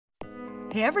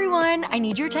Hey everyone, I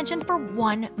need your attention for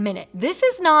 1 minute. This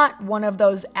is not one of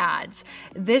those ads.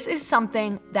 This is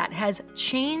something that has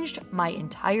changed my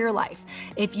entire life.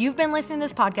 If you've been listening to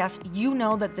this podcast, you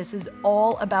know that this is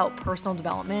all about personal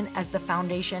development as the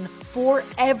foundation for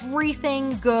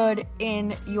everything good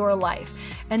in your life.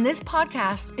 And this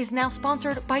podcast is now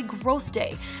sponsored by Growth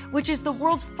Day, which is the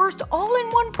world's first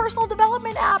all-in-one personal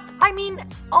development app. I mean,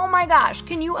 oh my gosh,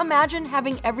 can you imagine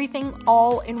having everything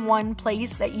all in one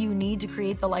place that you need to create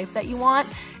the life that you want?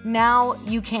 Now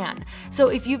you can. So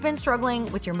if you've been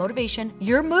struggling with your motivation,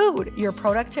 your mood, your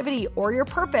productivity, or your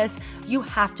purpose, you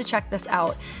have to check this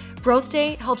out. Growth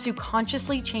Day helps you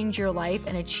consciously change your life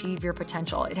and achieve your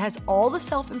potential. It has all the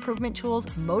self-improvement tools,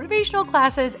 motivational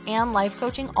classes, and life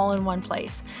coaching all in one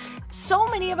place. So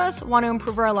many of us want to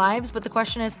improve our lives, but the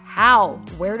question is how?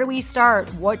 Where do we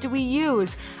start? What do we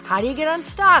use? How do you get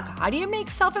unstuck? How do you make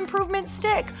self-improvement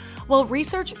stick? Well,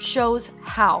 research shows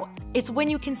how. It's when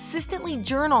you consistently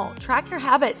journal, track your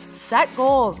habits, set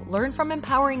goals, learn from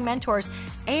empowering mentors,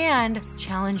 and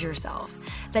challenge yourself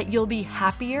that you'll be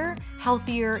happier,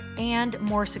 healthier, and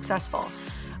more successful.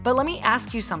 But let me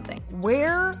ask you something.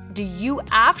 Where do you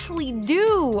actually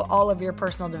do all of your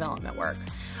personal development work?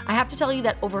 I have to tell you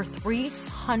that over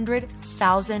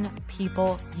 300,000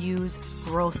 people use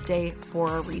Growth Day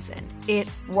for a reason. It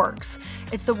works.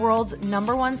 It's the world's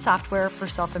 #1 software for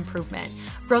self-improvement.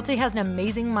 Growth Day has an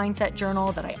amazing mindset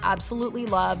journal that I absolutely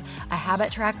love, a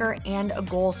habit tracker, and a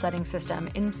goal-setting system.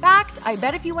 In fact, I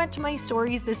bet if you went to my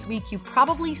stories this week, you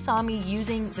probably saw me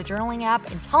using the journaling app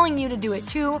and telling you to do it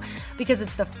too, because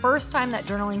it's the first time that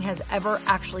journaling has ever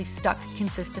actually stuck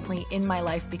consistently in my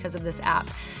life because of this app.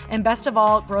 And best of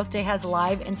all, Growth Day has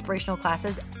live inspirational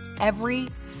classes every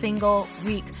single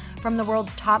week from the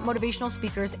world's top motivational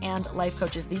speakers and life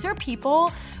coaches. These are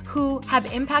people who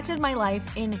have impacted my life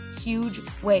in huge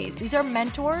ways. These are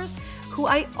mentors who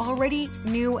I already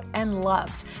knew and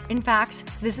loved. In fact,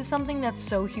 this is something that's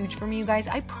so huge for me, you guys.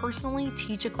 I personally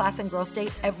teach a class in Growth Day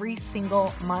every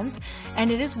single month,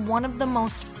 and it is one of the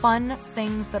most fun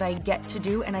things that I get to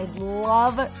do, and I'd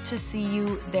love to see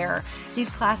you there.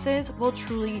 These classes will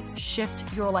truly shift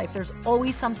your life. There's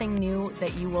always something new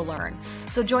that you will learn.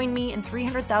 So join me and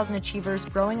 300,000 achievers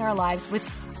growing our lives with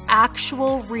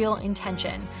actual real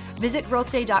intention. Visit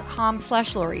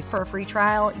growthday.com/Lori for a free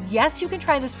trial. Yes, you can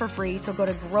try this for free. So go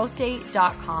to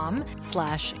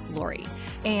growthday.com/Lori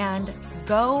and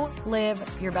go live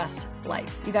your best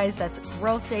life. You guys, that's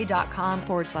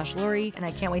growthday.com/Lori. And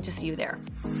I can't wait to see you there.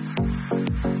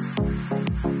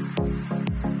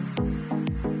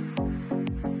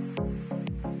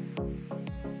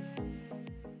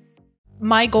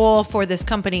 My goal for this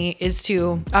company is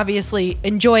to obviously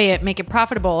enjoy it, make it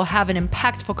profitable, have an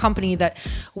impactful company that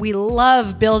we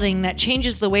love building that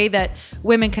changes the way that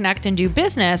women connect and do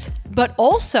business, but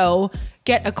also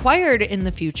get acquired in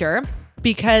the future,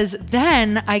 because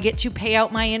then I get to pay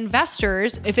out my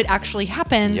investors if it actually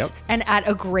happens and at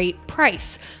a great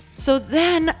price. So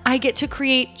then I get to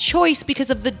create choice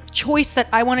because of the choice that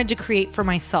I wanted to create for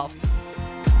myself.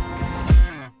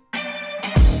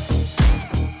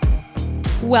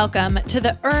 Welcome to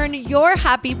the Earn Your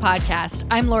Happy podcast.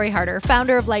 I'm Lori Harder,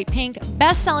 founder of Light Pink,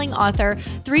 best-selling author,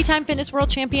 3-time fitness world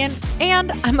champion,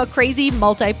 and I'm a crazy,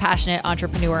 multi-passionate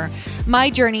entrepreneur. My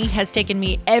journey has taken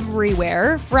me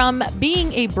everywhere, from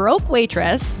being a broke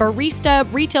waitress, barista,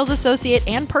 retail associate,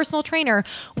 and personal trainer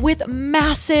with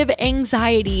massive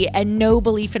anxiety and no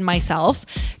belief in myself,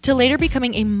 to later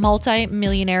becoming a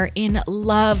multi-millionaire in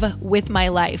love with my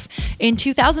life. In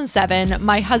 2007,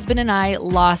 my husband and I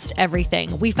lost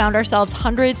everything. We found ourselves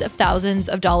hundreds of thousands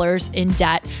of dollars in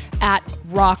debt at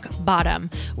rock bottom.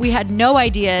 We had no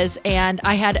ideas and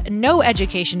I had no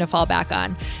education to fall back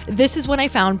on. This is when I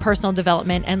found personal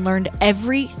development and learned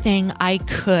everything I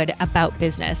could about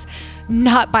business.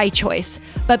 Not by choice,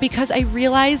 but because I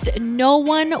realized no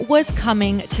one was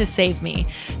coming to save me.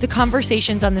 The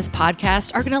conversations on this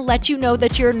podcast are going to let you know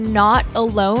that you're not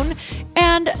alone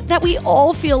and that we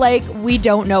all feel like we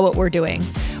don't know what we're doing.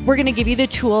 We're going to give you the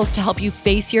tools to help you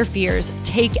face your fears,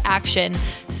 take action,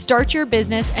 start your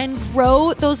business, and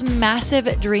grow those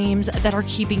massive dreams that are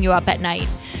keeping you up at night.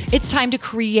 It's time to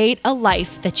create a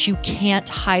life that you can't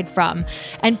hide from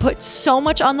and put so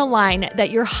much on the line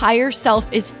that your higher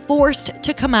self is forced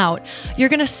to come out. You're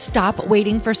going to stop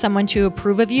waiting for someone to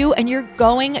approve of you and you're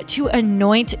going to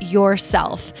anoint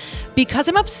yourself. Because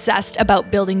I'm obsessed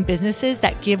about building businesses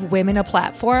that give women a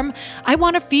platform, I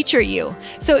want to feature you.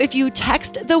 So if you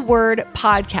text the word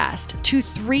podcast to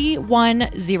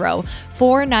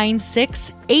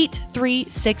 310-496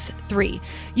 8363.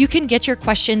 You can get your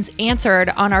questions answered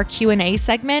on our Q&A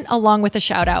segment along with a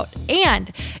shout out.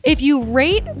 And if you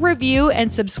rate, review,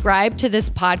 and subscribe to this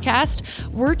podcast,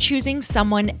 we're choosing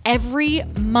someone every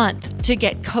month to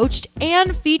get coached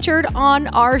and featured on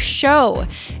our show.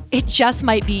 It just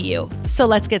might be you. So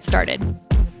let's get started.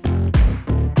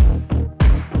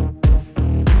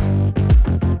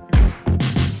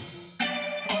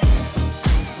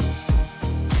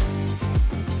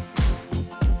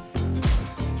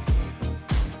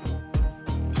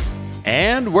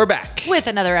 And we're back with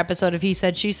another episode of He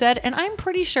Said, She Said. And I'm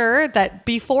pretty sure that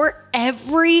before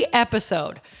every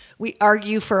episode, we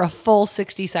argue for a full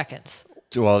 60 seconds.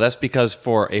 Well, that's because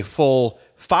for a full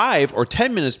 5 or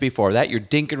 10 minutes before that, you're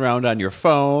dinking around on your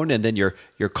phone, and then you're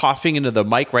coughing into the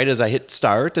mic right as I hit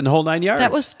start, and the whole 9 yards.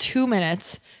 That was 2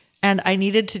 minutes, and I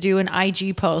needed to do an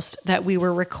IG post that we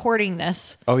were recording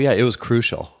this. Oh yeah, it was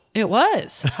crucial. It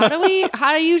was. How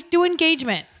do you do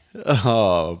engagement?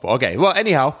 Oh, okay. Well,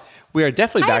 anyhow, we are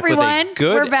definitely back everyone. with a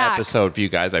good episode for you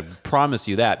guys. I promise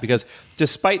you that, because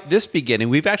despite this beginning,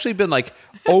 we've actually been like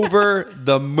over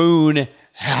the moon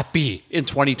happy in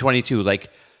 2022, like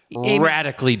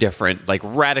radically different, like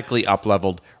radically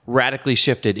up-leveled, radically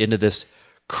shifted into this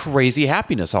crazy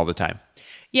happiness all the time.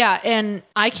 Yeah, and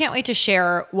I can't wait to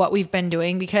share what we've been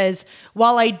doing, because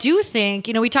while I do think,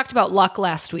 we talked about luck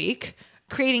last week.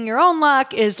 Creating your own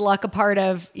luck, is luck a part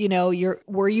of,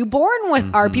 were you born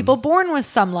with, are people born with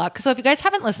some luck? So if you guys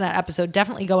haven't listened to that episode,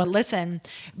 definitely go and listen.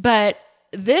 But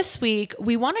this week,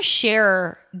 we want to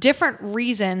share different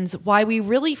reasons why we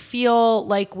really feel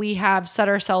like we have set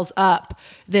ourselves up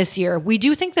this year. We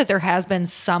do think that there has been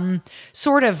some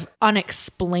sort of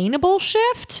unexplainable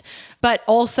shift, but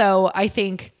also I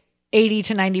think 80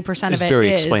 to 90% of it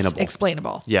is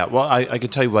explainable. Yeah, well, I can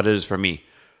tell you what it is for me.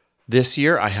 This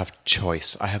year, I have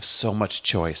choice. I have so much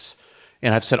choice.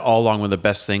 And I've said all along, one of the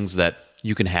best things that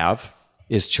you can have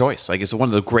is choice. Like, it's one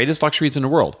of the greatest luxuries in the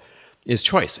world is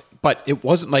choice. But it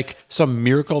wasn't like some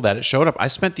miracle that it showed up. I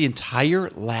spent the entire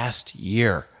last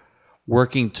year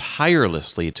working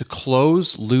tirelessly to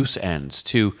close loose ends,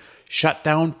 to shut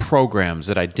down programs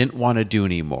that I didn't want to do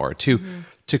anymore, to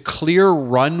clear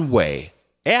runway,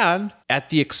 and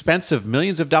at the expense of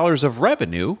millions of dollars of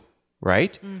revenue,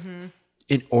 right?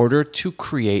 In order to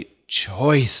create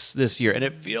choice this year. And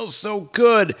it feels so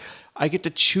good. I get to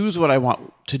choose what I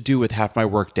want to do with half my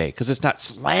workday, because it's not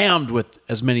slammed with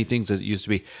as many things as it used to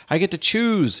be. I get to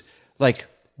choose like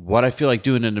what I feel like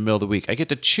doing in the middle of the week. I get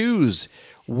to choose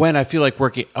when I feel like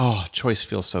working. Oh, choice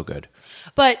feels so good.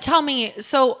 But tell me,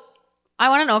 so I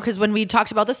want to know, because when we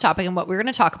talked about this topic and what we were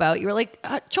going to talk about, you were like,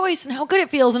 choice and how good it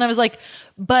feels. And I was like,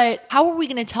 but how are we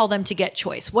going to tell them to get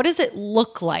choice? What does it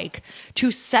look like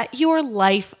to set your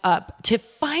life up to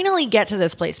finally get to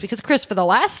this place? Because Chris, for the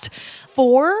last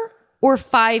 4 or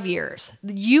 5 years,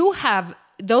 you have,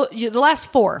 the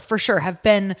last 4 for sure, have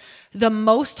been the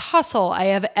most hustle I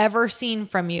have ever seen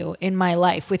from you in my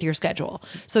life with your schedule.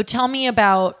 So tell me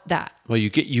about that. Well, you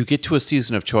get to a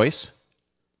season of choice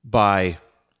by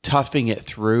toughing it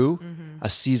through a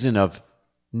season of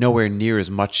nowhere near as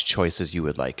much choice as you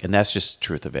would like. And that's just the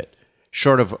truth of it.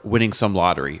 Short of winning some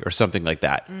lottery or something like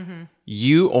that.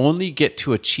 You only get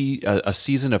to achieve a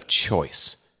season of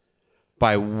choice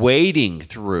by wading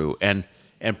through and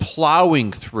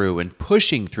plowing through and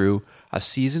pushing through a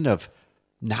season of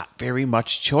not very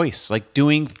much choice, like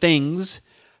doing things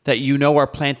that are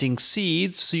planting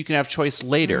seeds so you can have choice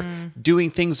later. Doing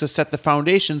things to set the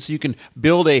foundation so you can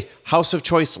build a house of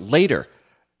choice later.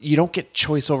 You don't get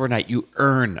choice overnight. You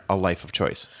earn a life of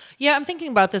choice. Yeah, I'm thinking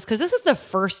about this because this is the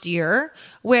first year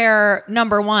where,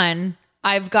 number one,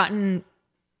 I've gotten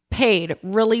paid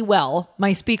really well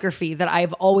my speaker fee that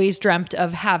I've always dreamt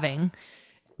of having.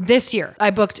 This year,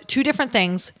 I booked 2 different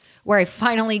things where I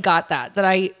finally got that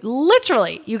I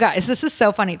literally, you guys, this is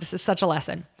so funny. This is such a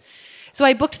lesson. So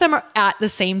I booked them at the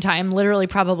same time, literally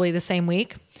probably the same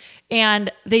week. And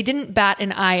they didn't bat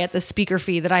an eye at the speaker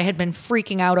fee that I had been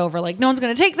freaking out over. Like, no one's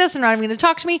going to take this and not even going to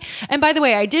talk to me. And by the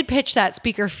way, I did pitch that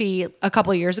speaker fee a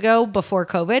couple of years ago before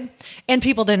COVID, and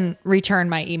people didn't return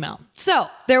my email. So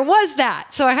there was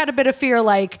that. So I had a bit of fear,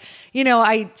 like,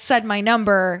 I said my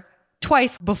number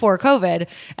twice before COVID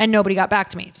and nobody got back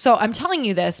to me. So I'm telling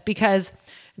you this because,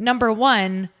 number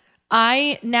one,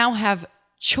 I now have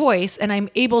choice, and I'm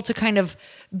able to kind of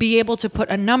be able to put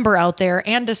a number out there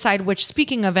and decide which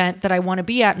speaking event that I want to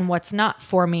be at and what's not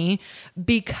for me,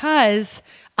 because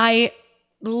I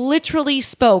literally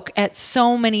spoke at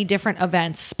so many different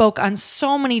events, spoke on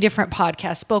so many different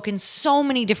podcasts, spoke in so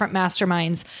many different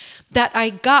masterminds, that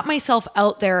I got myself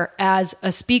out there as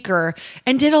a speaker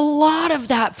and did a lot of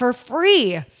that for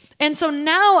free. And so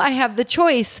now I have the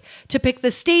choice to pick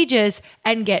the stages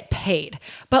and get paid.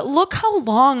 But look how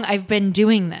long I've been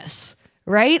doing this,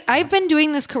 right? I've been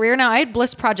doing this career now. I had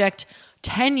Bliss Project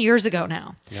 10 years ago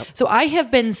now. Yep. So I have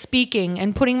been speaking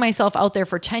and putting myself out there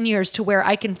for 10 years to where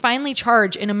I can finally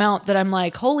charge an amount that I'm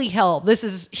like, holy hell, this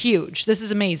is huge. This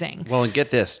is amazing. Well, and get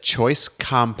this, choice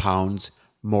compounds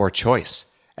more choice,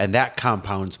 and that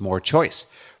compounds more choice,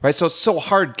 right? So it's so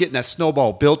hard getting that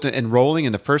snowball built and rolling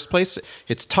in the first place.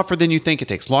 It's tougher than you think. It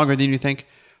takes longer than you think.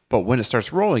 But when it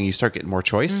starts rolling, you start getting more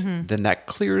choice. Then that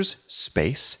clears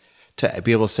space to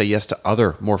be able to say yes to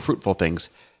other more fruitful things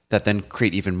that then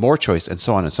create even more choice, and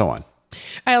so on and so on.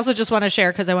 I also just want to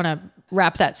share, because I want to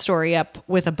wrap that story up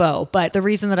with a bow. But the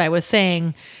reason that I was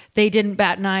saying they didn't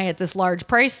bat an eye at this large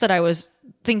price that I was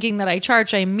thinking that I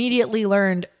charged, I immediately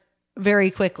learned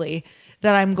very quickly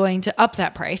that I'm going to up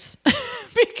that price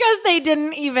because they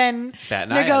didn't even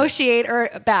negotiate or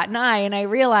bat an eye. And I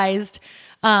realized,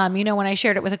 when I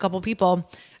shared it with a couple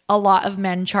people, a lot of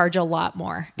men charge a lot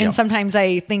more. And sometimes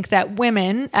I think that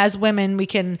as women, we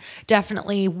can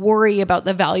definitely worry about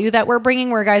the value that we're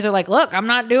bringing, where guys are like, look, I'm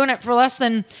not doing it for less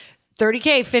than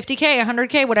 30K, 50K,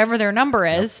 100K, whatever their number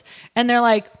is. And they're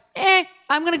like,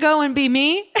 I'm going to go and be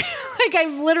me. Like,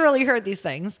 I've literally heard these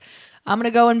things. I'm going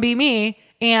to go and be me.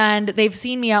 And they've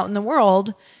seen me out in the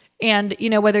world. And,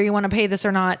 whether you want to pay this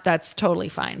or not, that's totally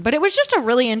fine. But it was just a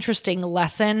really interesting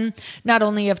lesson, not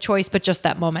only of choice, but just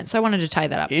that moment. So I wanted to tie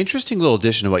that up. Interesting little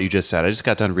addition to what you just said. I just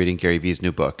got done reading Gary Vee's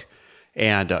new book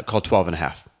and called 12 and a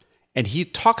Half. And he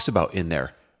talks about in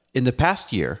there, in the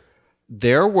past year,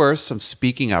 there were some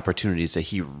speaking opportunities that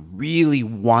he really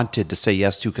wanted to say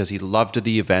yes to because he loved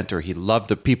the event or he loved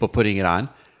the people putting it on,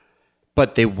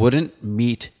 but they wouldn't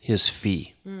meet his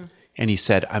fee. And he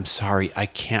said, I'm sorry, I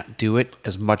can't do it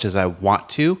as much as I want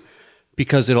to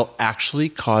because it'll actually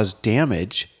cause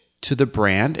damage to the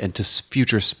brand and to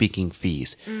future speaking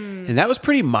fees. And that was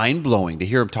pretty mind-blowing to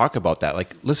hear him talk about that.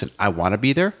 Like, listen, I want to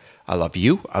be there. I love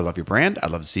you. I love your brand. I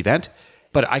love this event.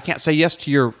 But I can't say yes to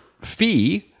your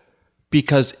fee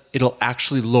because it'll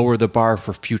actually lower the bar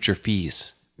for future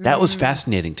fees. That was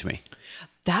fascinating to me.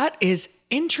 That is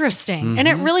interesting. And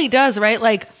it really does, right?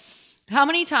 Like, how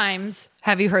many times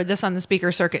have you heard this on the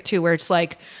speaker circuit too, where it's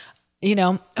like,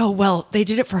 oh, well, they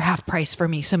did it for half price for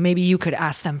me, so maybe you could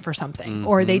ask them for something.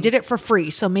 Or they did it for free,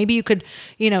 so maybe you could,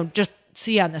 just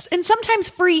see on this. And sometimes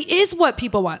free is what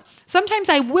people want. Sometimes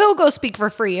I will go speak for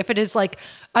free if it is like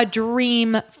a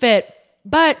dream fit.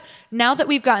 But now that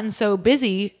we've gotten so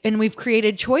busy and we've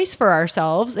created choice for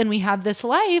ourselves and we have this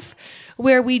life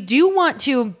where we do want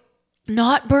to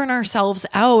not burn ourselves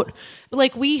out.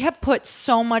 Like, we have put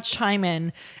so much time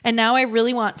in, and now I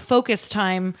really want focus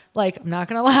time. Like, I'm not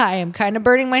going to lie, I'm kind of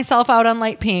burning myself out on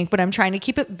Light Pink, but I'm trying to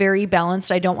keep it very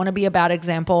balanced. I don't want to be a bad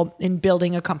example in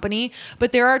building a company,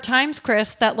 but there are times,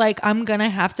 Chris, that like I'm going to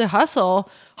have to hustle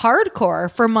hardcore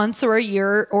for months or a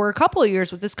year or a couple of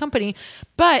years with this company,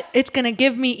 but it's going to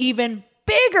give me even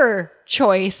bigger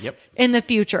choice in the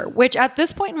future, which at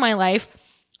this point in my life,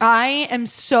 I am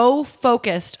so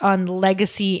focused on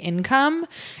legacy income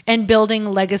and building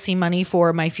legacy money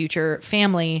for my future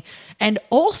family. And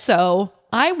also,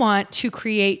 I want to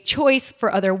create choice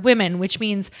for other women, which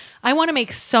means I want to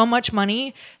make so much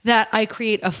money that I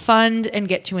create a fund and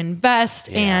get to invest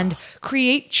and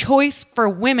create choice for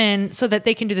women so that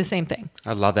they can do the same thing.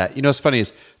 I love that. What's funny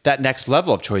is that next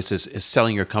level of choice is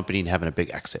selling your company and having a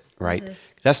big exit, right?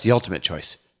 That's the ultimate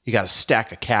choice. You got a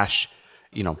stack of cash,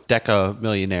 Deca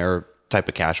millionaire type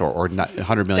of cash or not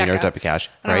 100 millionaire type of cash.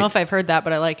 I don't know if I've heard that,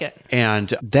 but I like it.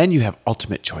 And then you have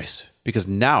ultimate choice because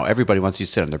now everybody wants you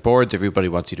to sit on their boards. Everybody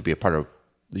wants you to be a part of,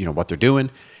 what they're doing.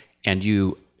 And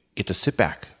you get to sit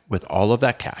back with all of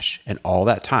that cash and all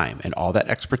that time and all that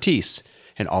expertise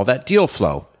and all that deal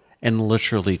flow and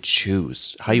literally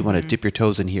choose how you want to dip your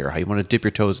toes in here, how you want to dip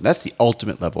your toes. And that's the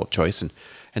ultimate level of choice. And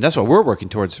that's what we're working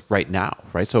towards right now,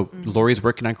 right? So Lori's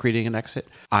working on creating an exit.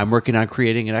 I'm working on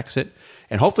creating an exit.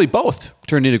 And hopefully both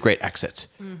turn into great exits.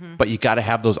 But you got to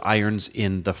have those irons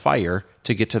in the fire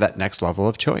to get to that next level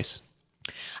of choice.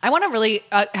 I want to really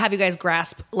have you guys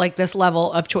grasp like this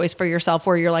level of choice for yourself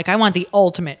where you're like, I want the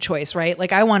ultimate choice, right?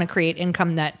 Like, I want to create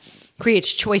income that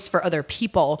creates choice for other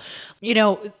people.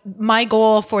 My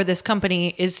goal for this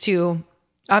company is to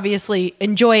obviously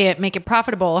enjoy it, make it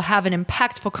profitable, have an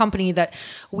impactful company that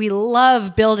we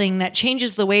love building that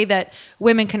changes the way that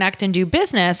women connect and do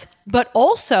business, but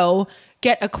also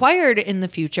get acquired in the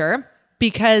future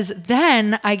because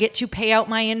then I get to pay out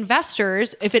my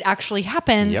investors if it actually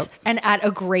happens and at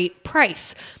a great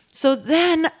price. So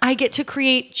then I get to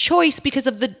create choice because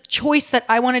of the choice that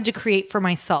I wanted to create for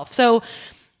myself. So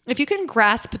if you can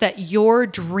grasp that your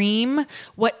dream,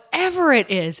 whatever it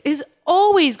is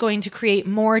always going to create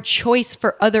more choice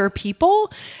for other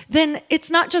people, then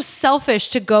it's not just selfish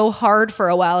to go hard for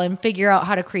a while and figure out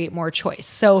how to create more choice.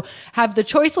 So have the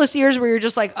choiceless years where you're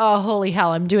just like, oh, holy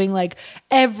hell, I'm doing like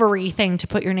everything to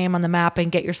put your name on the map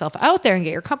and get yourself out there and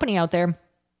get your company out there.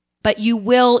 But you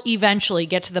will eventually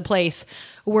get to the place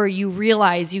where you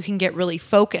realize you can get really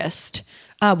focused,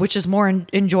 which is more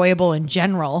enjoyable in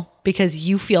general because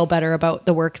you feel better about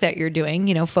the work that you're doing.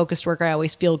 You know, focused work, I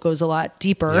always feel, goes a lot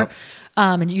deeper. Yep.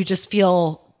 And you just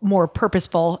feel more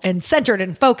purposeful and centered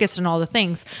and focused on all the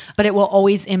things, but it will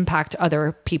always impact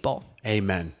other people.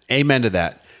 Amen. Amen to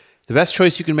that. The best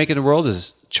choice you can make in the world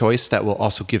is choice that will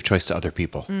also give choice to other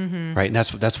people, right? And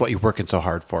that's what you're working so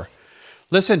hard for.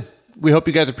 Listen, we hope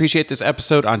you guys appreciate this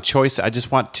episode on choice. I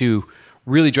just want to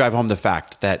really drive home the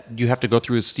fact that you have to go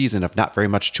through a season of not very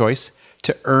much choice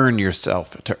to earn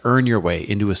yourself, to earn your way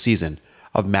into a season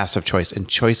of massive choice. And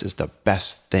choice is the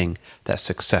best thing that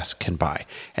success can buy.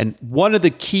 And one of the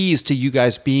keys to you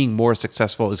guys being more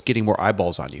successful is getting more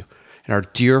eyeballs on you. And our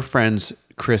dear friends,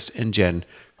 Chris and Jen,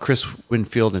 Chris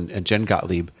Winfield and Jen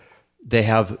Gottlieb, they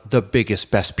have the biggest,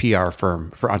 best PR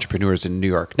firm for entrepreneurs in New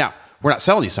York. Now, we're not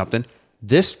selling you something.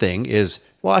 This thing is,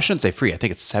 well, I shouldn't say free. I think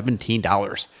it's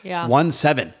 $17. Yeah.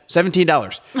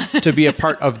 $17 to be a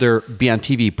part of their Be on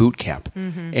TV boot camp.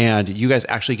 And you guys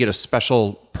actually get a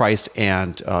special price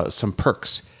and some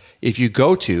perks. If you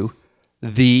go to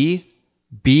the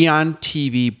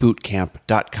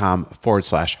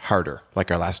beontvbootcamp.com/harder,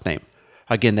 like our last name.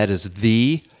 Again, that is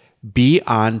the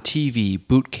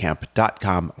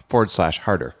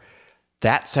beontvbootcamp.com/harder.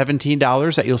 That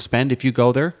 $17 that you'll spend if you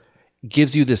go there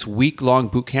gives you this week-long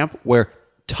boot camp where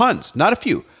tons, not a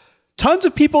few, tons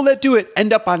of people that do it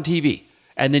end up on TV.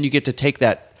 And then you get to take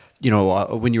that,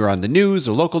 when you're on the news,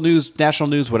 or local news, national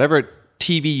news, whatever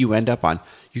TV you end up on,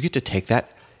 you get to take that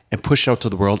and push it out to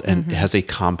the world, and it has a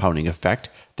compounding effect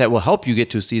that will help you get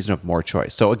to a season of more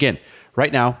choice. So again,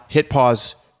 right now, hit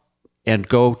pause and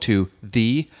go to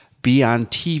the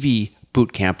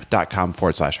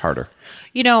beontvbootcamp.com/harder.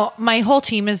 You know, my whole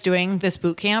team is doing this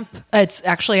boot camp. It's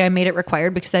actually, I made it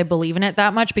required because I believe in it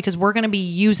that much, because we're going to be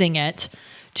using it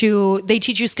they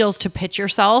teach you skills to pitch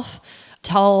yourself,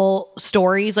 tell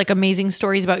stories, like amazing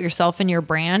stories about yourself and your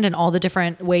brand and all the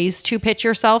different ways to pitch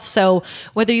yourself. So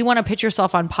whether you want to pitch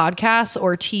yourself on podcasts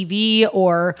or TV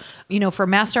or, for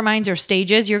masterminds or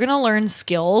stages, you're going to learn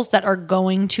skills that are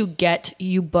going to get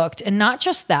you booked. And not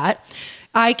just that,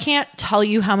 I can't tell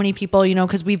you how many people,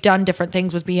 because we've done different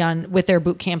things with their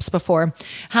boot camps before,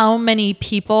 how many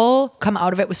people come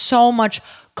out of it with so much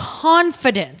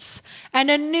confidence and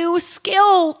a new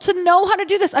skill to know how to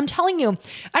do this. I'm telling you,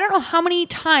 I don't know how many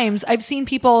times I've seen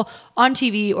people on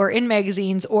TV or in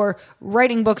magazines or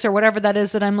writing books or whatever that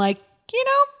is that I'm like,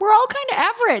 we're all kind of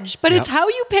average, but it's how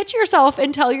you pitch yourself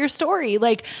and tell your story.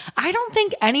 Like, I don't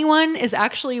think anyone is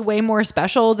actually way more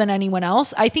special than anyone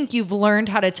else. I think you've learned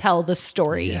how to tell the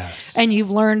story. Yes. And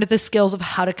you've learned the skills of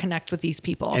how to connect with these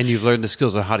people. And you've learned the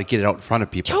skills of how to get it out in front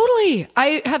of people. Totally.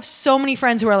 I have so many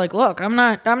friends who are like, look, I'm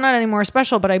not any more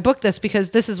special, but I booked this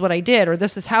because this is what I did, or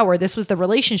this is how, or this was the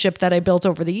relationship that I built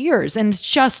over the years. And it's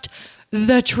just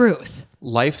the truth.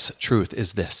 Life's truth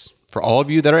is this. For all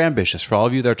of you that are ambitious, for all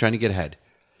of you that are trying to get ahead,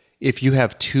 if you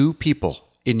have two people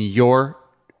in your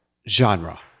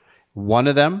genre, one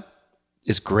of them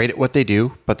is great at what they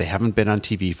do, but they haven't been on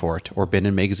TV for it or been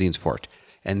in magazines for it,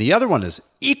 and the other one is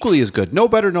equally as good, no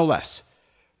better, no less,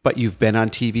 but you've been on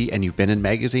TV and you've been in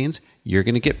magazines, you're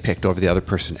going to get picked over the other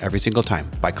person every single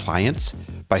time by clients,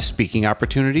 by speaking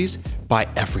opportunities, by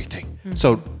everything.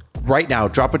 So right now,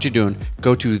 drop what you're doing.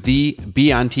 Go to the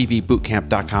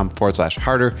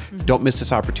beontvbootcamp.com/harder. Don't miss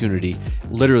this opportunity.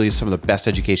 Literally some of the best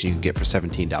education you can get for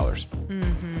 $17.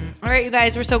 All right, you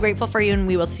guys, we're so grateful for you, and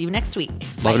we will see you next week.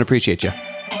 Love and appreciate you.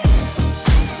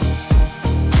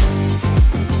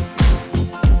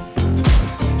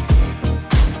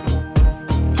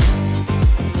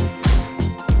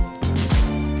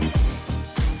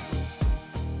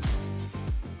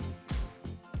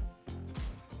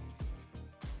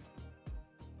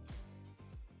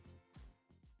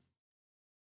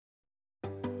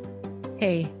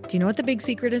 Hey, do you know what the big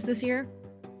secret is this year?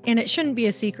 And it shouldn't be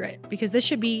a secret, because this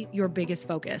should be your biggest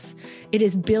focus. It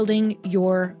is building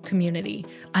your community.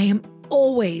 I am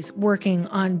always working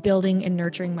on building and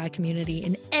nurturing my community,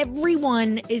 and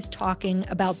everyone is talking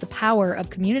about the power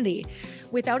of community.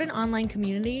 Without an online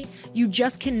community, you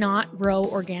just cannot grow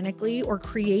organically or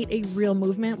create a real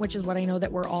movement, which is what I know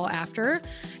that we're all after.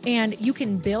 And you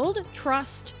can build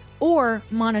trust or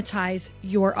monetize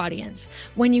your audience.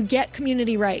 When you get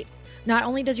community right, Not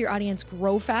only does your audience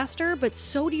grow faster, but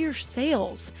so do your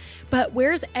sales. But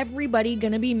where's everybody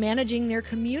going to be managing their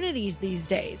communities these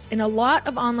days? And a lot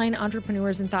of online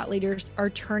entrepreneurs and thought leaders are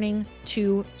turning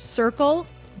to Circle.so.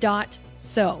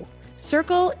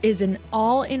 Circle is an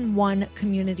all-in-one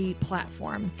community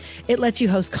platform. It lets you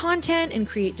host content and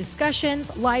create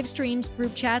discussions, live streams,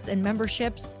 group chats, and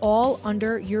memberships all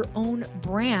under your own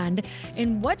brand.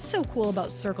 And what's so cool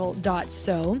about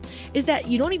Circle.so is that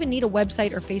you don't even need a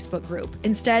website or Facebook group.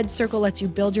 Instead, Circle lets you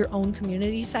build your own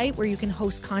community site where you can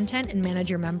host content and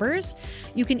manage your members.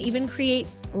 You can even create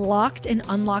locked and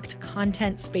unlocked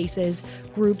content spaces,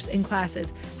 groups, and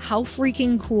classes. How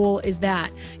freaking cool is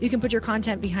that? You can put your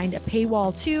content behind a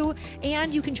paywall too,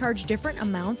 and you can charge different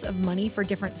amounts of money for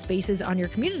different spaces on your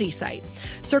community site.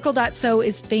 Circle.so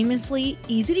is famously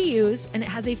easy to use, and it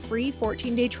has a free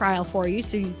 14-day trial for you,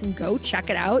 so you can go check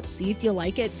it out, see if you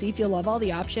like it, see if you love all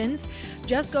the options.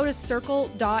 Just go to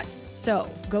Circle.so.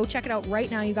 Go check it out right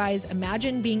now, you guys.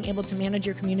 Imagine being able to manage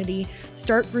your community,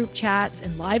 start group chats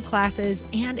and live classes,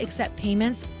 and accept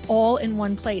payments all in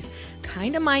one place.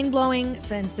 Kind of mind-blowing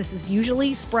since this is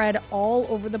usually spread all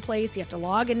over the place. You have to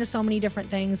log into so many different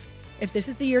things. If this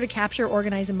is the year to capture,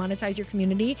 organize, and monetize your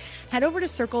community, head over to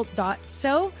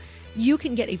Circle.so. You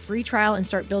can get a free trial and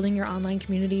start building your online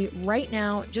community right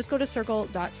now. Just go to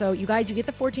Circle.so. You guys, you get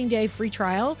the 14-day free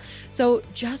trial. So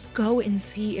just go and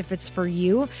see if it's for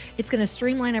you. It's going to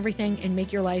streamline everything and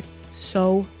make your life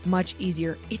so much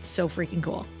easier. It's so freaking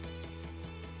cool.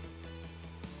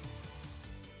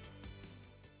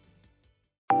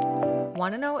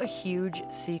 Want to know a huge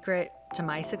secret to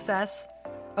my success?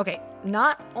 Okay,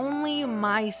 not only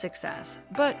my success,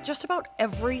 but just about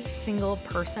every single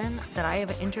person that I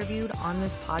have interviewed on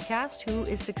this podcast who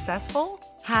is successful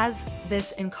has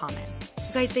this in common.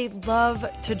 You guys, they love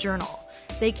to journal.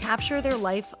 They capture their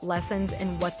life lessons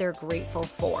and what they're grateful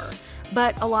for.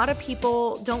 But a lot of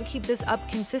people don't keep this up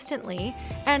consistently.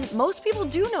 And most people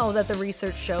do know that the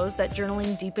research shows that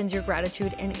journaling deepens your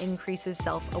gratitude and increases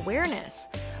self-awareness.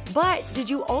 But did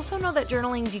you also know that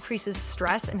journaling decreases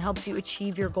stress and helps you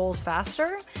achieve your goals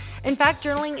faster? In fact,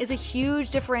 journaling is a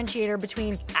huge differentiator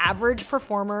between average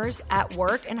performers at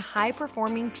work and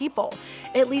high-performing people.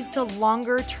 It leads to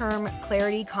longer-term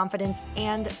clarity, confidence,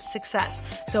 and success.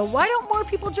 So why don't more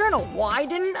people journal? Why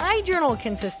didn't I journal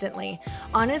consistently?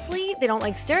 Honestly, they don't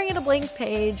like staring at a blank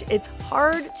page. It's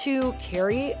hard to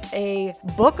carry a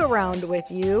book around with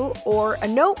you or a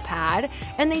notepad,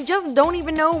 and they just don't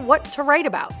even know what to write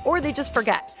about, or they just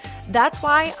forget. That's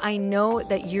why I know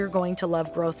that you're going to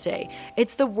love Growth Day.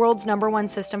 It's the world's #1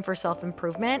 system for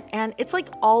self-improvement, and it's like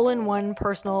all-in-one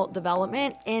personal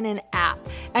development in an app.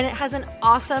 And it has an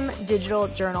awesome digital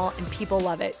journal, and people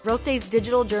love it. Growth Day's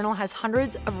digital journal has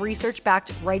hundreds of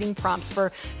research-backed writing prompts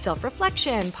for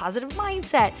self-reflection, positive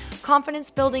mindset,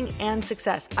 confidence building, and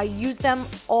success. I use them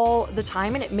all the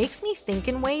time, and it makes me think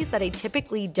in ways that I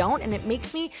typically don't, and it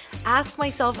makes me ask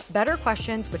myself better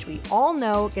questions, which we all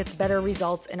know gets better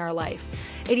results in our life.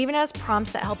 It even has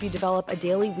prompts that help you develop a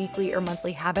daily, weekly, or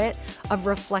monthly habit of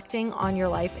reflecting on your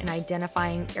life and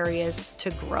identifying areas to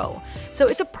grow. So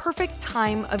it's a perfect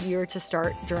time of year to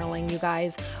start journaling, you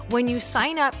guys. When you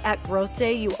sign up at Growth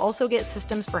Day, you also get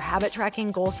systems for habit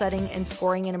tracking, goal setting, and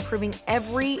scoring, and improving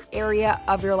every area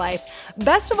of your life.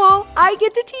 Best of all, I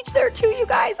get to teach there too, you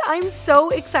guys. I'm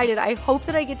so excited. I hope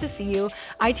that I get to see you.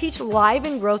 I teach live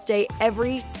in Growth Day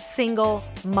every single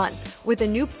month with a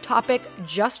new topic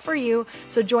just for you.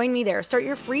 So join me there. Start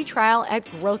your free trial at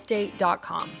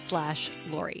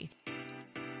growthday.com/Lori.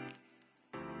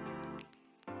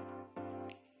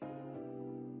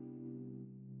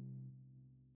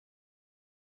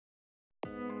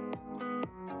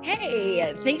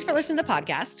 Hey, thanks for listening to the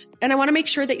podcast. And I want to make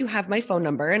sure that you have my phone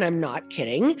number, and I'm not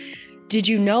kidding. Did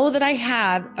you know that I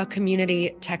have a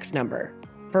community text number?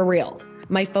 For real.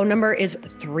 My phone number is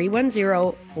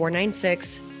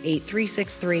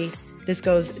 310-496-8363. This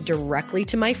goes directly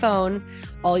to my phone.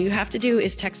 All you have to do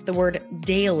is text the word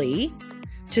daily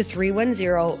to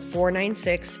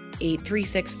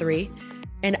 310-496-8363.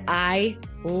 And I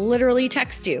literally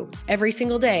text you every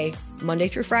single day, Monday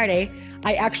through Friday.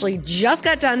 I actually just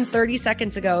got done 30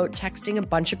 seconds ago texting a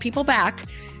bunch of people back,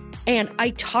 and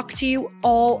I talk to you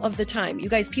all of the time. You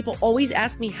guys, people always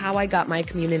ask me how I got my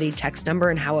community text number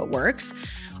and how it works.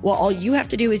 Well, all you have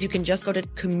to do is you can just go to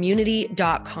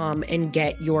community.com and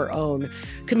get your own.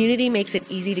 Community makes it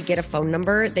easy to get a phone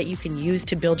number that you can use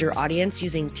to build your audience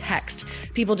using text.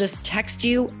 People just text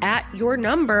you at your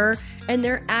number and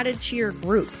they're added to your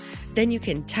group. Then you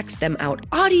can text them out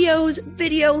audios,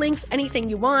 video links, anything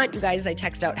you want. You guys, I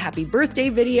text out happy birthday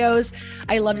videos.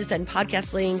 I love to send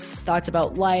podcast links, thoughts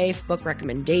about life, book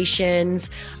recommendations,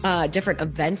 different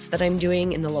events that I'm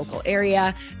doing in the local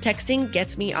area. Texting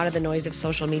gets me out of the noise of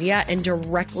social media and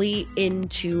directly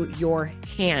into your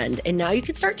hand. And now you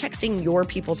can start texting your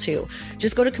people too.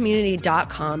 Just go to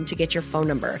community.com to get your phone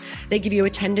number. They give you a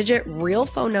 10-digit real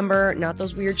phone number, not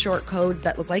those weird short codes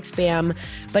that look like spam,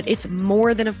 but it's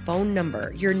more than a phone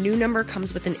number. Your new number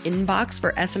comes with an inbox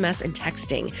for SMS and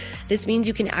texting. This means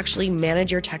you can actually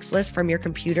manage your text list from your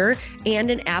computer and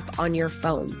an app on your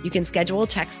phone. You can schedule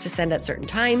text to send at certain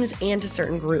times and to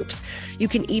certain groups. You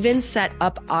can even set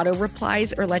up auto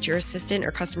replies or let your assistant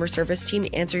or customer service team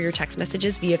answer your text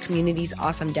messages via Community's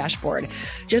awesome dashboard.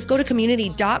 Just go to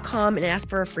community.com and ask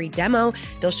for a free demo.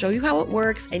 They'll show you how it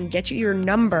works and get you your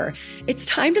number. It's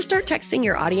time to start texting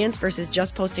your audience versus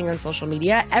just posting on social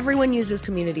media. Everyone uses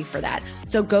Community for that.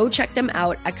 So go check them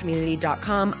out at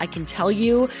community.com. I can tell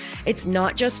you it's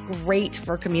not just great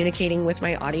for communicating with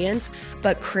my audience,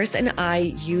 but Chris and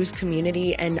I use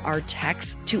Community and our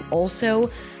texts to also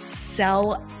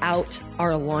sell out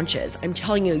our launches. I'm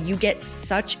telling you, you get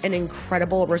such an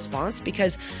incredible response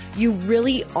because you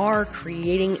really are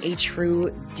creating a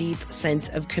true, deep sense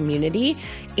of community.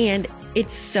 And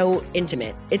it's so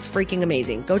intimate. It's freaking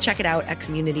amazing. Go check it out at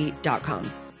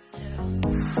community.com.